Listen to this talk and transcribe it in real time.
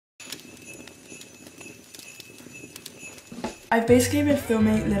I've basically been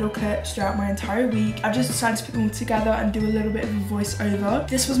filming little clips throughout my entire week. I've just decided to put them all together and do a little bit of a voiceover.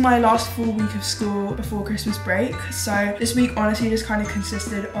 This was my last full week of school before Christmas break, so this week honestly just kind of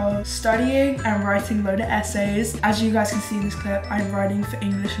consisted of studying and writing a load of essays. As you guys can see in this clip, I'm writing for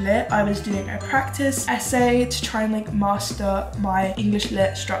English Lit. I was doing a practice essay to try and like master my English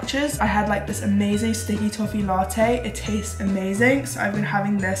Lit structures. I had like this amazing sticky toffee latte. It tastes amazing, so I've been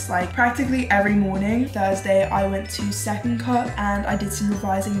having this like practically every morning. Thursday I went to Second Cup and I did some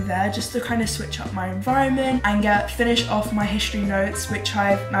revising there just to kind of switch up my environment and finish off my history notes, which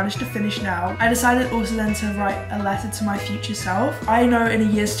I've managed to finish now. I decided also then to write a letter to my future self. I know in a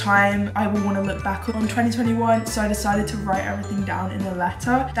year's time I will want to look back on 2021, so I decided to write everything down in a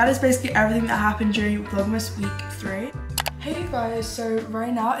letter. That is basically everything that happened during Vlogmas week 3. Hey you guys, so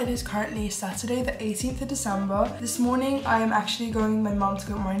right now it is currently Saturday the 18th of December. This morning I am actually going with my mum to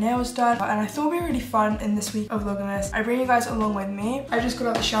get my nails done, and I thought it would be really fun in this week of Vlogmas. I bring you guys along with me. I just got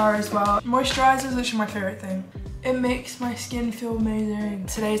out the shower as well. Moisturizer is literally my favorite thing. It makes my skin feel amazing.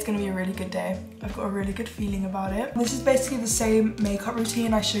 Today is going to be a really good day. I've got a really good feeling about it. This is basically the same makeup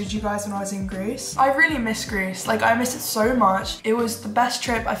routine I showed you guys when I was in Greece. I really miss Greece. Like, I miss it so much. It was the best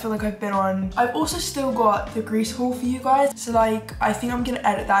trip I feel like I've been on. I've also still got the Greece haul for you guys. So like, I think I'm going to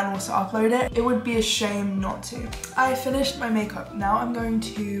edit that and also upload it. It would be a shame not to. I finished my makeup. Now I'm going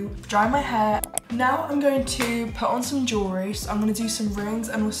to dry my hair. Now I'm going to put on some jewelry. So I'm going to do some rings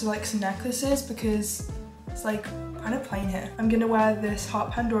and also like some necklaces because it's like kind of plain here. I'm gonna wear this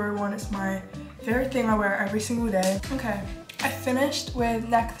Heart Pandora one. It's my favorite thing. I wear it every single day. Okay, I finished with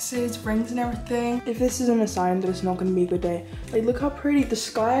necklaces, rings and everything. If this isn't a sign that it's not gonna be a good day. Like, look how pretty. The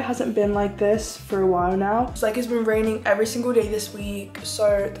sky hasn't been like this for a while now. It's like it's been raining every single day this week,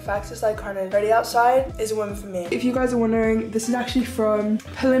 so the fact it's like kind of ready outside is a win for me. If you guys are wondering, this is actually from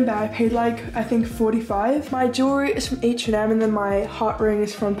Pull&Bear. I paid like, I think 45. My jewelry is from H&M and then my heart ring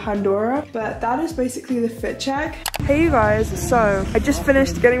is from Pandora. But that is basically the fit check. Hey you guys, so I just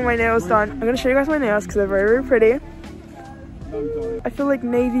finished getting my nails done. I'm gonna show you guys my nails because they're very, very pretty. I feel like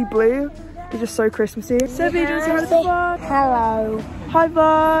navy blue is just so Christmassy. Sophie, do you want to say hi to the vlog? Hello. Hi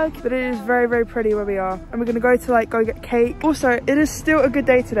vlog. But it is very, very pretty where we are. And we're gonna go get cake. Also, it is still a good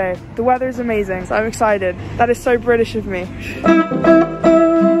day today. The weather is amazing, so I'm excited. That is so British of me.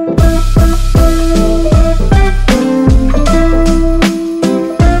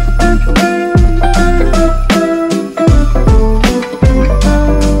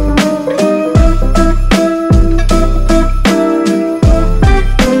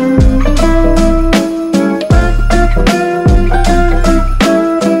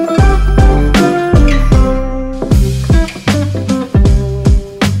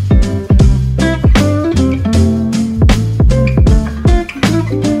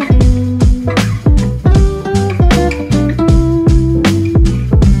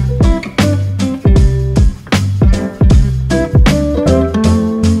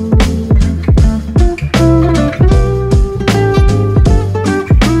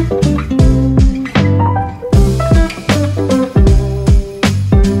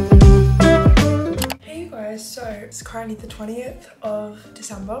 It's currently the 20th of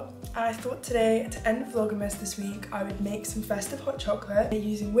December and I thought today to end Vlogmas this week I would make some festive hot chocolate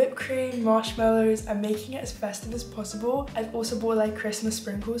using whipped cream, marshmallows and making it as festive as possible. I've also bought like Christmas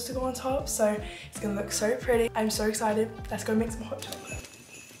sprinkles to go on top, so it's gonna look so pretty. I'm so excited. Let's go make some hot chocolate.